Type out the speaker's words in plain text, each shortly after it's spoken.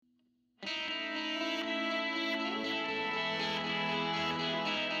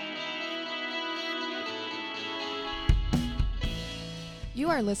You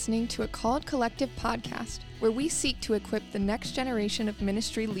are listening to a Called Collective podcast, where we seek to equip the next generation of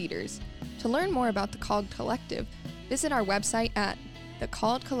ministry leaders. To learn more about the Called Collective, visit our website at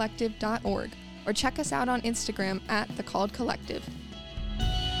thecalledcollective.org or check us out on Instagram at The Called Collective.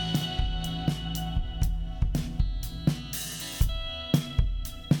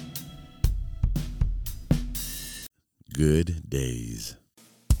 Good days.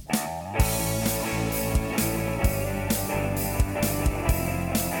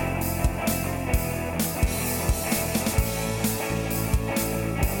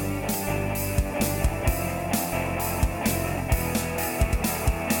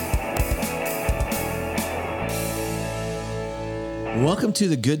 Welcome to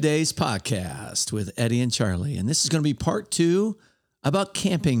the Good Days podcast with Eddie and Charlie. And this is going to be part 2 about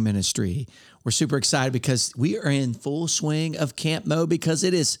camping ministry. We're super excited because we are in full swing of camp mode because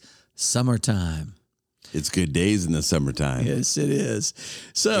it is summertime. It's good days in the summertime. Yes, it is.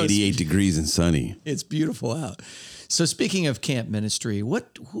 So 88 degrees and sunny. It's beautiful out. So speaking of camp ministry,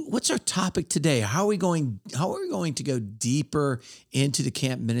 what's our topic today? How are we going to go deeper into the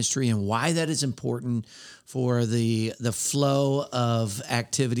camp ministry and why that is important for the flow of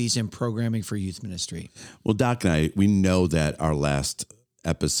activities and programming for youth ministry? Well, Doc and I, we know that our last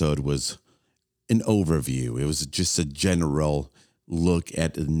episode was an overview. It was just a general look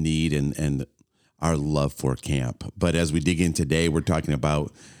at the need and our love for camp. But as we dig in today, we're talking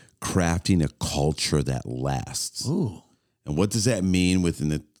about crafting a culture that lasts. Ooh. And what does that mean within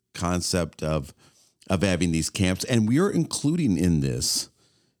the concept of having these camps? And we are including in this,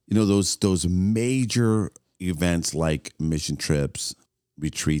 those major events like mission trips,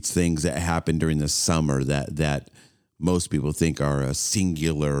 retreats, things that happen during the summer that most people think are a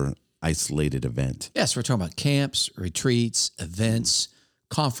singular, isolated event. Yes, we're talking about camps, retreats, events,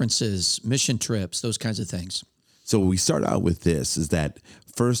 conferences, mission trips, those kinds of things. So we start out with this is that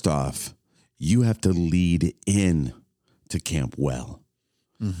first off, you have to lead in to camp well.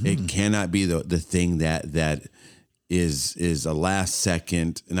 Mm-hmm. It cannot be the thing that is a last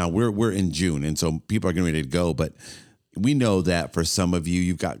second. Now we're in June, and so people are getting ready to go, but we know that for some of you,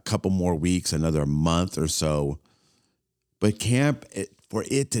 you've got a couple more weeks, another month or so. But camp, for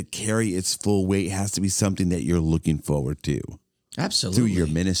it to carry its full weight, has to be something that you're looking forward to. Absolutely. Through your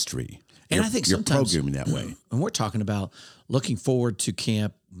ministry. And I think you're sometimes programming that way. And we're talking about looking forward to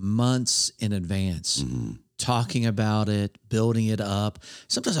camp months in advance, talking about it, building it up.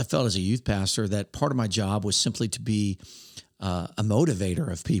 Sometimes I felt as a youth pastor that part of my job was simply to be a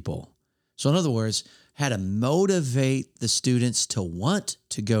motivator of people. So in other words, how to motivate the students to want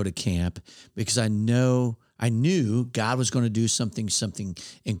to go to camp because I knew God was going to do something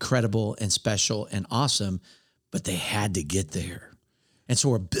incredible and special and awesome, but they had to get there. And so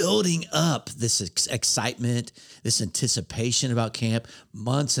we're building up this excitement, this anticipation about camp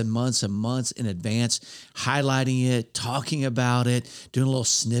months and months and months in advance, highlighting it, talking about it, doing little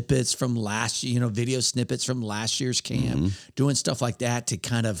snippets from video snippets from last year's camp, doing stuff like that to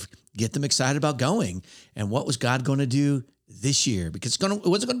kind of get them excited about going. And what was God going to do this year? Because it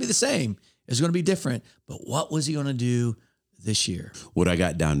wasn't going to be the same. It was going to be different. But what was he going to do this year? What I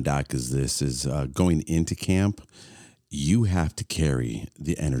got down, Doc, is going into camp, you have to carry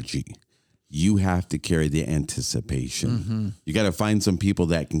the energy. You have to carry the anticipation. Mm-hmm. You got to find some people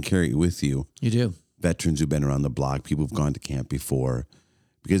that can carry it with you. You do. Veterans who've been around the block, people who've gone to camp before.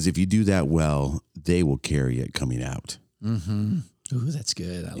 Because if you do that well, they will carry it coming out. Mm-hmm. Ooh, that's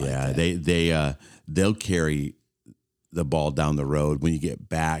good. I like that. They'll carry the ball down the road when you get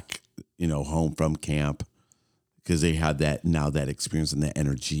back, home from camp, because they had that experience and that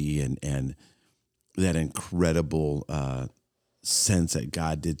energy and that incredible sense that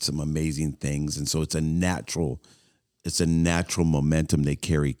God did some amazing things. And so it's a natural momentum they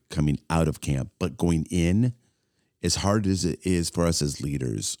carry coming out of camp. But going in, as hard as it is for us as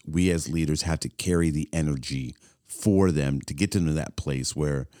leaders, we as leaders have to carry the energy for them to get them to that place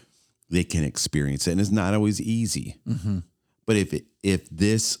where they can experience it. And it's not always easy. Mm-hmm. But if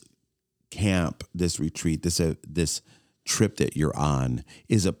this camp, this retreat, this trip that you're on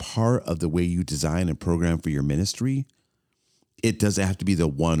is a part of the way you design and program for your ministry, it doesn't have to be the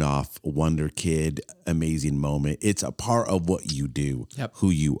one-off wonder kid amazing moment. It's a part of what you do,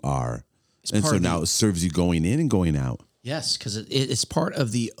 who you are. And so now it serves you going in and going out. Yes, because it's part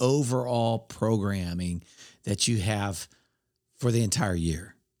of the overall programming that you have for the entire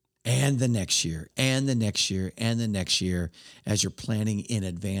year and the next year and the next year and the next year as you're planning in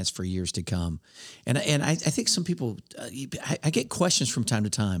advance for years to come. And I think some people, I get questions from time to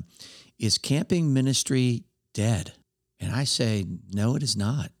time, is camping ministry dead? And I say, no, it is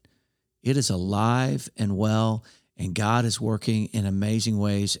not. It is alive and well And God is working in amazing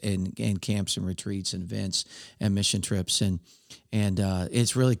ways in camps and retreats and events and mission trips. And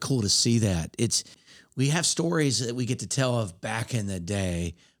it's really cool to see that. We have stories that we get to tell of back in the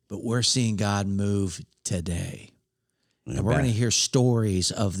day, but we're seeing God move today. And we're going to hear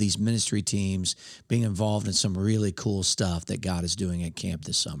stories of these ministry teams being involved in some really cool stuff that God is doing at camp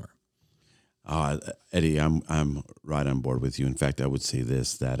this summer. Eddie, I'm right on board with you. In fact, I would say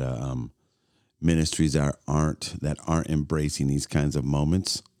this, that ministries that aren't embracing these kinds of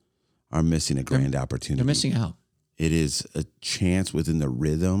moments are missing a grand opportunity. They're missing out. It is a chance within the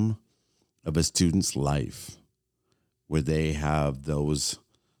rhythm of a student's life where they have those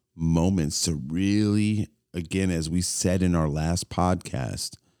moments to really, again, as we said in our last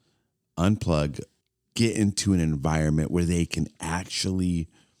podcast, unplug, get into an environment where they can actually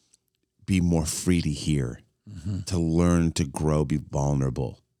be more free to hear, to learn, to grow, be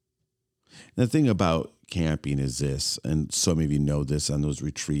vulnerable. And the thing about camping is this, and so many of you know this on those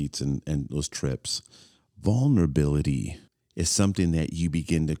retreats and those trips, vulnerability is something that you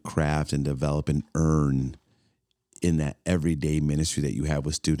begin to craft and develop and earn in that everyday ministry that you have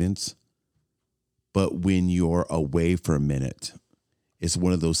with students. But when you're away for a minute, it's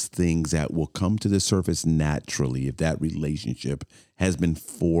one of those things that will come to the surface naturally if that relationship has been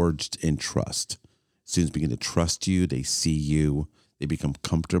forged in trust. Students begin to trust you, they see you, they become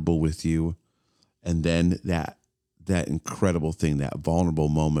comfortable with you. And then that incredible thing, that vulnerable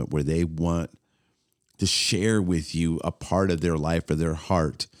moment where they want to share with you a part of their life or their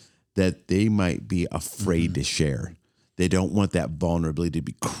heart that they might be afraid to share. They don't want that vulnerability to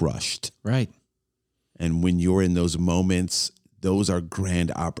be crushed. Right. And when you're in those moments, those are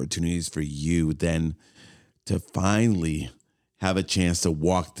grand opportunities for you then to finally have a chance to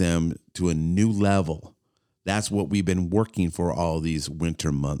walk them to a new level. That's what we've been working for all these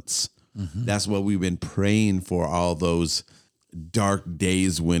winter months. That's what we've been praying for all those dark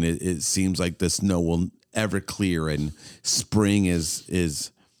days when it seems like the snow will ever clear and spring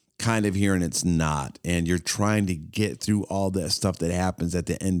is kind of here and it's not. And you're trying to get through all that stuff that happens at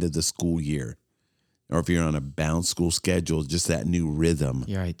the end of the school year. Or if you're on a bound school schedule, just that new rhythm.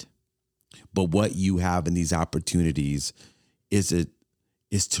 You're right. But what you have in these opportunities is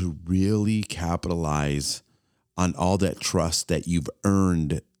to really capitalize on all that trust that you've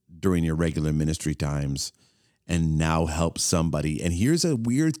earned during your regular ministry times and now help somebody. And here's a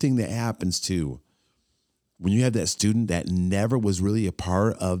weird thing that happens too. When you have that student that never was really a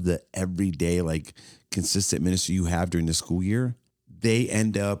part of the everyday, like consistent ministry you have during the school year, they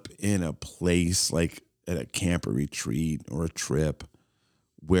end up in a place like at a camp or retreat or a trip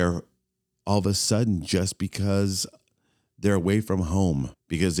where all of a sudden, just because they're away from home,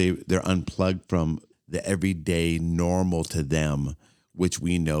 because they're unplugged from the everyday normal to them, which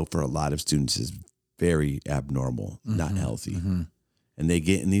we know for a lot of students is very abnormal, not healthy. And they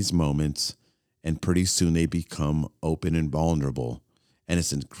get in these moments and pretty soon they become open and vulnerable. And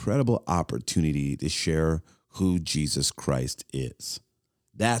it's an incredible opportunity to share who Jesus Christ is.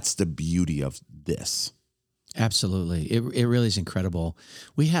 That's the beauty of this. Absolutely. It really is incredible.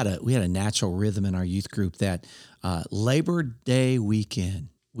 We had a natural rhythm in our youth group that Labor Day weekend,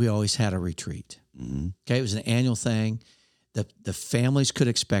 we always had a retreat. Okay. It was an annual thing. The families could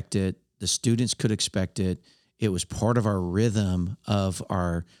expect it. The students could expect it. It was part of our rhythm of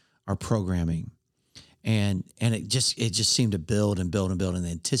our programming. And it just seemed to build and build and build in the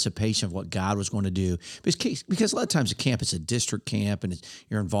anticipation of what God was going to do. Because a lot of times a camp is a district camp and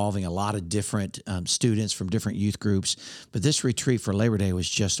you're involving a lot of different students from different youth groups. But this retreat for Labor Day was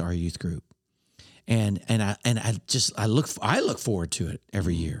just our youth group. And I look forward to it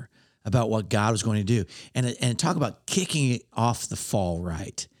every year about what God was going to do. And talk about kicking it off the fall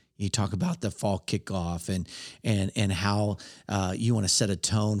right. You talk about the fall kickoff and how you want to set a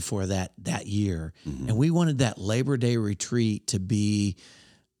tone for that year. And we wanted that Labor Day retreat to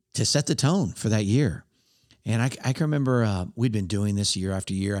set the tone for that year. And I can remember we'd been doing this year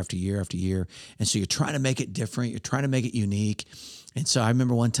after year after year after year. And so you're trying to make it different. You're trying to make it unique. And so I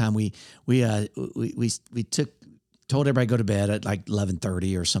remember one time we told everybody to go to bed at like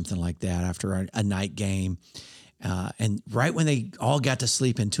 11:30 or something like that after a night game. And right when they all got to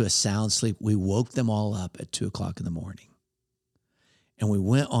sleep into a sound sleep, we woke them all up at 2:00 in the morning. And we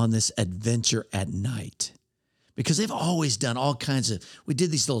went on this adventure at night because they've always done we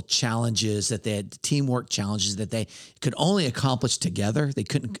did these little challenges that they had, teamwork challenges that they could only accomplish together. They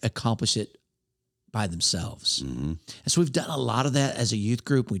couldn't accomplish it by themselves. And so we've done a lot of that as a youth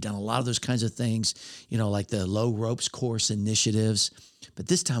group. We've done a lot of those kinds of things, like the low ropes course initiatives. But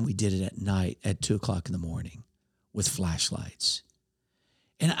this time we did it at night at 2:00 in the morning with flashlights.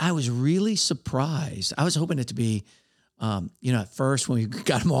 And I was really surprised. I was hoping it to be, at first when we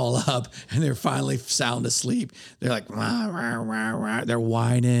got them all up and they're finally sound asleep, they're like, rah, rah, rah, rah. They're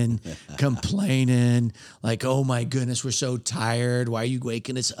whining, complaining, like, oh my goodness, we're so tired. Why are you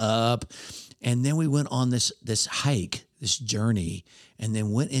waking us up? And then we went on this hike, this journey, and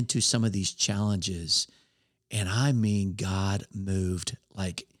then went into some of these challenges. And I mean, God moved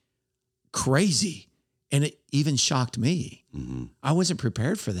like crazy. And it even shocked me. Mm-hmm. I wasn't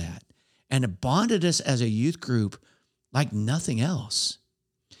prepared for that. And it bonded us as a youth group like nothing else.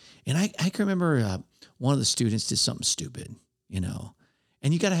 And I can remember one of the students did something stupid,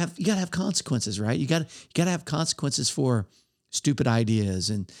 and you gotta have consequences, right? You gotta have consequences for stupid ideas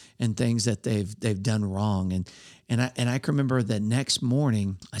and things that they've done wrong. And I can remember the next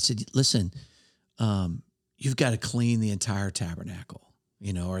morning I said, listen, you've got to clean the entire tabernacle,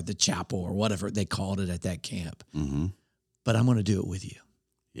 or the chapel or whatever they called it at that camp. Mm-hmm. But I'm going to do it with you.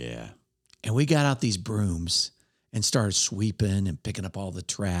 Yeah. And we got out these brooms and started sweeping and picking up all the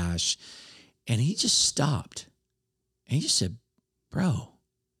trash. And he just stopped. And he just said, bro,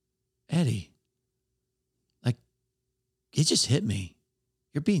 Eddie, like, it just hit me.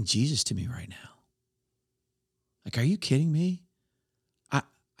 You're being Jesus to me right now. Like, are you kidding me?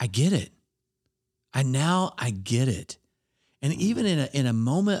 I get it. I get it. And even in a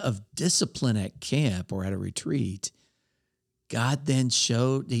moment of discipline at camp or at a retreat, God then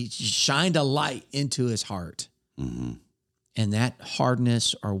he shined a light into his heart. Mm-hmm. And that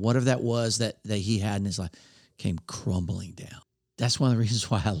hardness or whatever that was that he had in his life came crumbling down. That's one of the reasons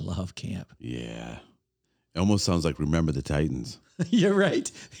why I love camp. Yeah. It almost sounds like Remember the Titans. You're right.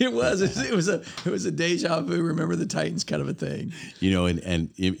 It was. It was a deja vu, Remember the Titans kind of a thing.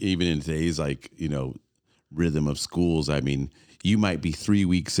 And even in today's rhythm of schools, I mean, you might be 3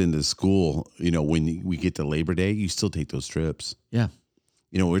 weeks into school, when we get to Labor Day, you still take those trips. Yeah.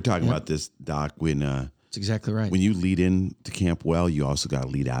 We're talking about this, Doc, when that's exactly right. When you lead into camp well, you also got to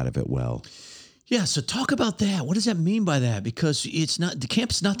lead out of it well. Yeah. So talk about that. What does that mean by that? Because the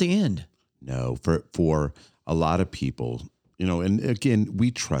camp's not the end. No, for a lot of people, and again,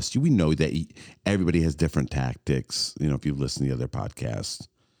 we trust you. We know that everybody has different tactics. If you listen to the other podcasts,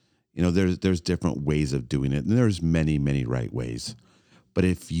 there's different ways of doing it, and there's many, many right ways. But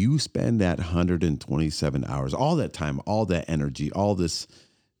if you spend that 127 hours, all that time, all that energy, all this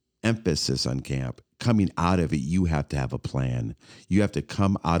emphasis on camp, coming out of it, you have to have a plan. You have to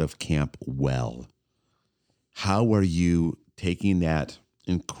come out of camp well. How are you taking that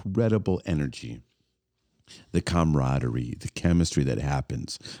incredible energy, the camaraderie, the chemistry that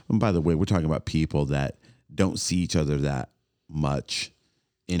happens? And by the way, we're talking about people that don't see each other that much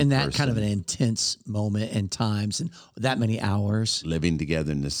in that person. Kind of an intense moment and times and that many hours. Living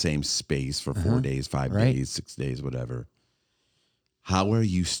together in the same space for 4 days, 5 days, 6 days, whatever. How are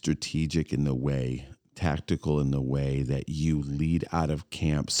you strategic in the way, tactical in the way that you lead out of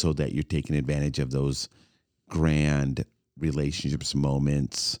camp so that you're taking advantage of those grand relationships,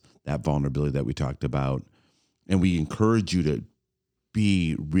 moments, that vulnerability that we talked about? And we encourage you to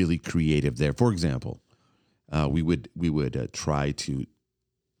be really creative there. For example, we would try to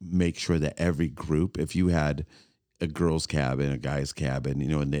make sure that every group, if you had a girls' cabin, a guys' cabin,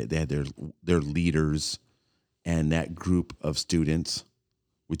 and they had their leaders, and that group of students,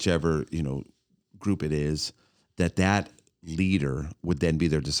 whichever group it is, that leader would then be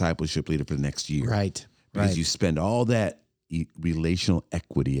their discipleship leader for the next year. Right. Because you spend all that relational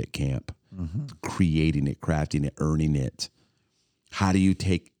equity at camp, creating it, crafting it, earning it. How do you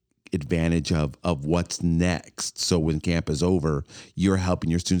take advantage of what's next? So when camp is over, you're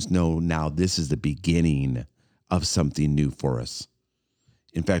helping your students know now this is the beginning of something new for us.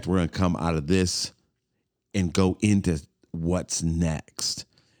 In fact, we're going to come out of this and go into what's next.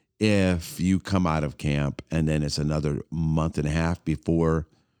 If you come out of camp and then it's another month and a half before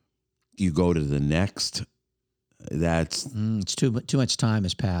you go to the next, that's it's too much time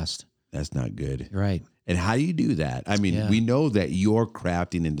has passed. That's not good. Right. And how do you do that? I mean, we know that you're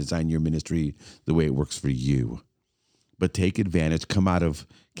crafting and designing your ministry the way it works for you, but take advantage, come out of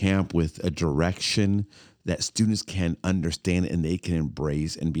camp with a direction that students can understand and they can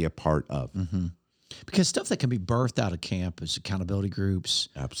embrace and be a part of. Mm-hmm. Because stuff that can be birthed out of camp is accountability groups,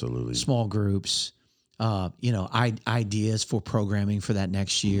 absolutely, small groups, ideas for programming for that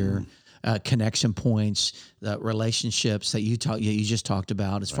next year, connection points, the relationships that you just talked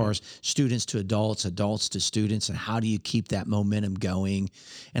about, as far as students to adults, adults to students, and how do you keep that momentum going?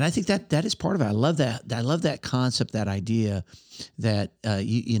 And I think that is part of it. I love that. I love that concept, that idea that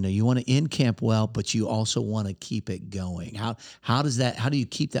you want to end camp well, but you also want to keep it going. How do you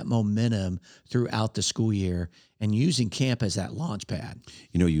keep that momentum throughout the school year? and using camp as that launch pad.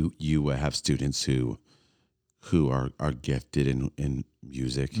 You know, you have students who are gifted in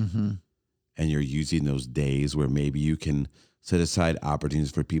music, Mm-hmm. and you're using those days where maybe you can set aside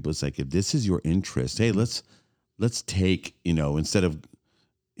opportunities for people. It's like, if this is your interest, hey, let's take, instead of,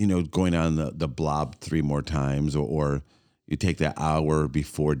 going on the blob 3 more times, or you take that hour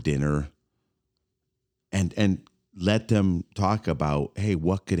before dinner and let them talk about, hey,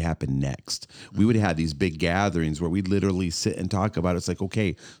 what could happen next? We would have these big gatherings where we literally sit and talk about it. It's like,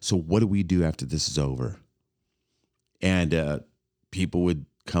 okay, so what do we do after this is over? And people would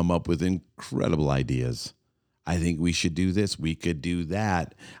come up with incredible ideas. I think we should do this. We could do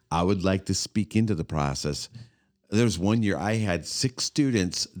that. I would like to speak into the process. There's one year I had 6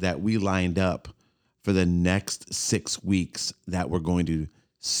 students that we lined up for the next 6 weeks that were going to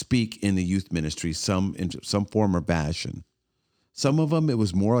speak in the youth ministry, in some form or fashion. Some of them, it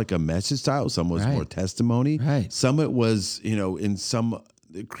was more like a message style. Some was Right. more testimony. Right. Some it was, in some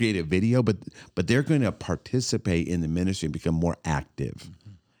creative video, but they're going to participate in the ministry and become more active. Mm-hmm.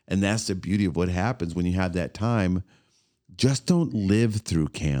 And that's the beauty of what happens when you have that time. Just don't live through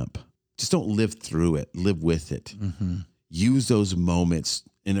camp. Just don't live through it. Live with it. Mm-hmm. Use those moments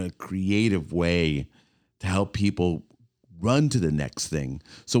in a creative way to help people run to the next thing.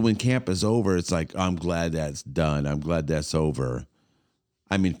 So when camp is over, it's like, I'm glad that's done. I'm glad that's over.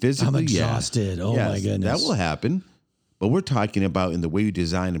 I mean, physically, I'm exhausted. Yeah. Oh, Yes, my goodness. that will happen. But we're talking about in the way you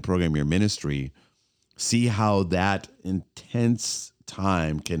design and program your ministry, see how that intense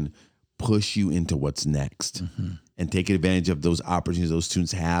time can push you into what's next, and take advantage of those opportunities those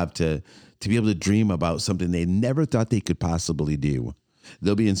students have to be able to dream about something they never thought they could possibly do.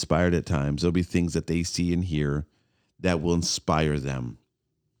 They'll be inspired at times. There'll be things that they see and hear that will inspire them.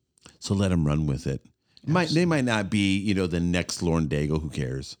 So let them run with it. They might not be, the next Lauren Daigle. Who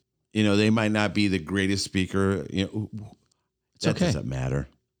cares? They might not be the greatest speaker. That okay. doesn't matter.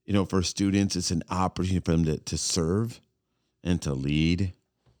 For students, it's an opportunity for them to serve and to lead,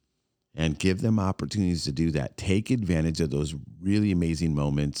 and give them opportunities to do that. Take advantage of those really amazing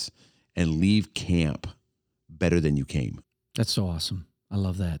moments and leave camp better than you came. That's so awesome. I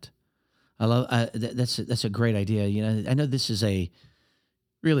love that. That's a great idea. I know this is a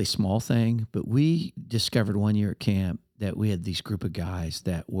really small thing, but we discovered one year at camp that we had these group of guys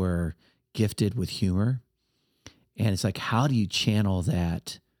that were gifted with humor, and it's like, how do you channel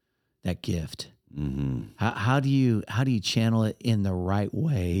that gift? Mm-hmm. How do you channel it in the right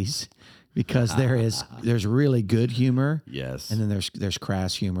ways? Because there's really good humor, Yes. and then there's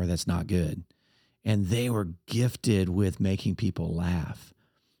crass humor that's not good. And they were gifted with making people laugh.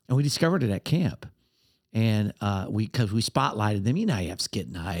 And we discovered it at camp. And because we spotlighted them, you have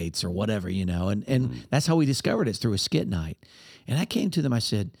skit nights or whatever, and that's how we discovered it, through a skit night. And I came to them, I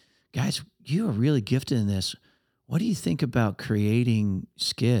said, guys, you are really gifted in this. What do you think about creating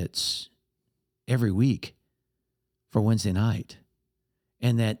skits every week for Wednesday night?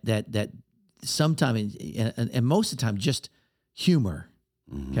 And that sometime, and most of the time, just humor.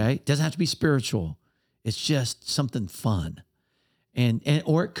 Okay, it doesn't have to be spiritual. It's just something fun, and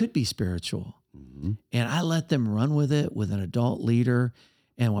or it could be spiritual. And I let them run with it with an adult leader.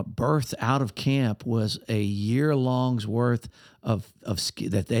 And what birthed out of camp was a year-long's worth of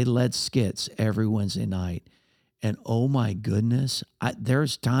that they led skits every Wednesday night. And oh my goodness,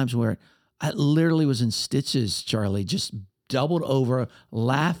 there's times where I literally was in stitches, Charlie, just doubled over,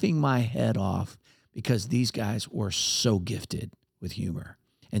 laughing my head off, because these guys were so gifted with humor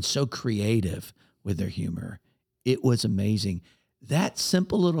and so creative with their humor. It was amazing. That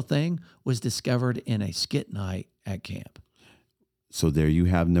simple little thing was discovered in a skit night at camp. So there you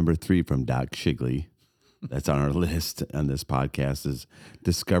have number 3 from Doc Shigley. That's on our list on this podcast, is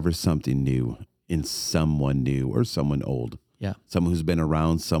discover something new in someone new or someone old. Yeah. Someone who's been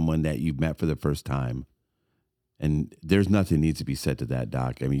around, someone that you've met for the first time. And there's nothing needs to be said to that,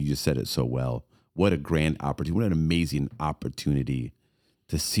 Doc. I mean, you just said it so well. What a grand opportunity. What an amazing opportunity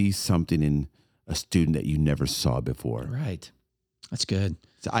to see something in a student that you never saw before. Right. That's good.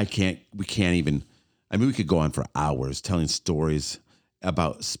 So we can't even, we could go on for hours telling stories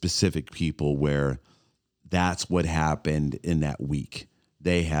about specific people where that's what happened in that week.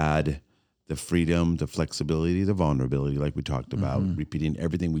 They had the freedom, the flexibility, the vulnerability, like we talked about, repeating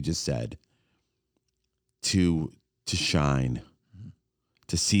everything we just said, to shine,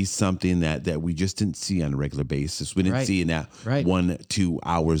 to see something that we just didn't see on a regular basis. We didn't see in that 1-2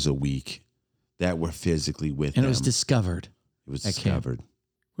 hours a week that we're physically with them. And it was discovered. It was discovered. Camp.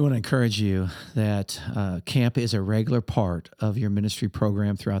 We want to encourage you that camp is a regular part of your ministry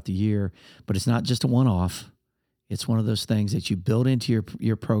program throughout the year, but it's not just a one-off. It's one of those things that you build into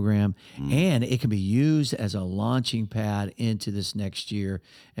your program, and it can be used as a launching pad into this next year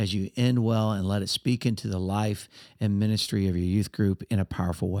as you end well and let it speak into the life and ministry of your youth group in a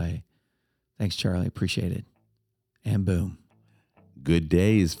powerful way. Thanks, Charlie. Appreciate it. And boom. Good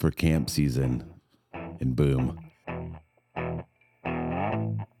days for camp season. And boom.